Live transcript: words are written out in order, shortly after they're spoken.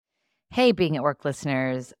Hey, Being at Work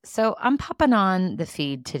listeners. So I'm popping on the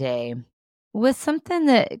feed today with something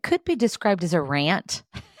that could be described as a rant.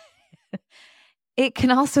 It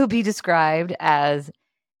can also be described as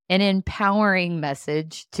an empowering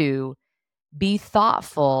message to be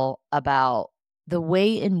thoughtful about the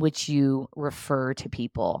way in which you refer to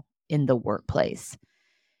people in the workplace.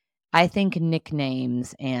 I think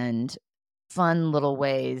nicknames and fun little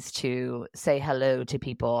ways to say hello to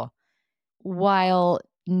people, while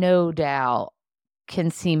no doubt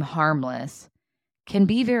can seem harmless, can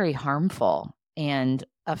be very harmful and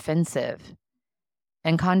offensive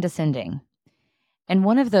and condescending. And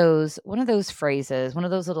one of those phrases, one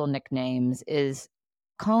of those little nicknames is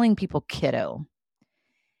calling people kiddo.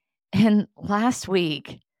 And last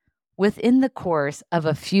week, within the course of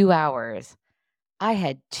a few hours, I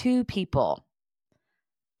had two people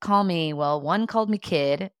call me, well, one called me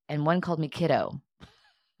kid and one called me kiddo.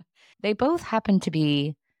 They both happen to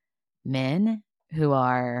be men who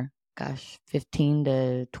are, 15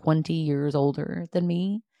 to 20 years older than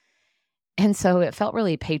me. And so it felt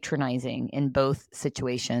really patronizing in both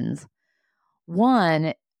situations.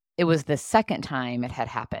 One, it was the second time it had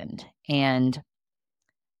happened. And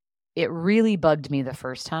it really bugged me the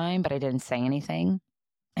first time, but I didn't say anything.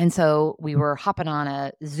 And so we were hopping on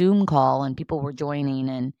a Zoom call and people were joining.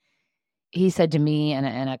 And he said to me and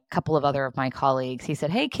a couple of other of my colleagues, he said,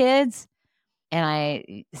 "Hey, kids." And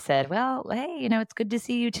I said, "Well, hey, it's good to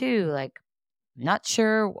see you too. Like, not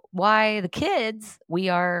sure why the kids, we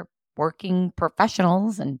are working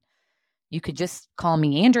professionals and you could just call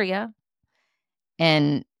me Andrea."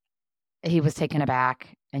 And he was taken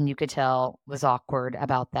aback and you could tell was awkward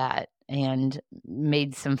about that and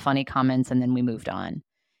made some funny comments and then we moved on.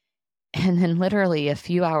 And then literally a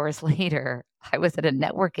few hours later, I was at a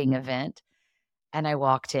networking event and I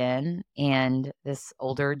walked in and this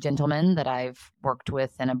older gentleman that I've worked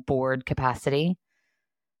with in a board capacity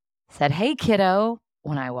said, "Hey, kiddo,"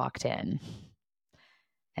 when I walked in.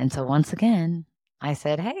 And so once again, I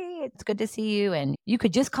said, "Hey, it's good to see you. And you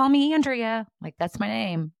could just call me Andrea. Like, that's my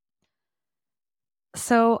name."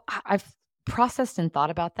 So I've processed and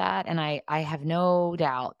thought about that. And I have no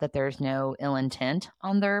doubt that there's no ill intent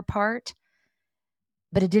on their part,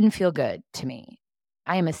 but it didn't feel good to me.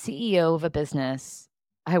 I am a CEO of a business.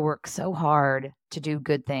 I work so hard to do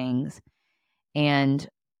good things. And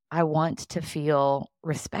I want to feel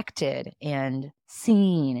respected and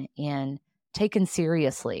seen and taken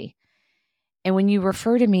seriously. And when you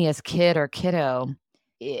refer to me as kid or kiddo,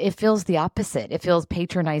 it feels the opposite. It feels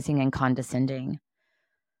patronizing and condescending.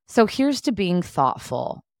 So here's to being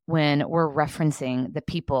thoughtful when we're referencing the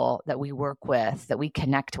people that we work with, that we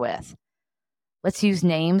connect with. Let's use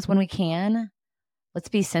names when we can. Let's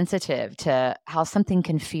be sensitive to how something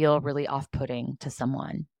can feel really off-putting to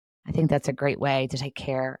someone. I think that's a great way to take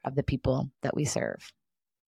care of the people that we serve.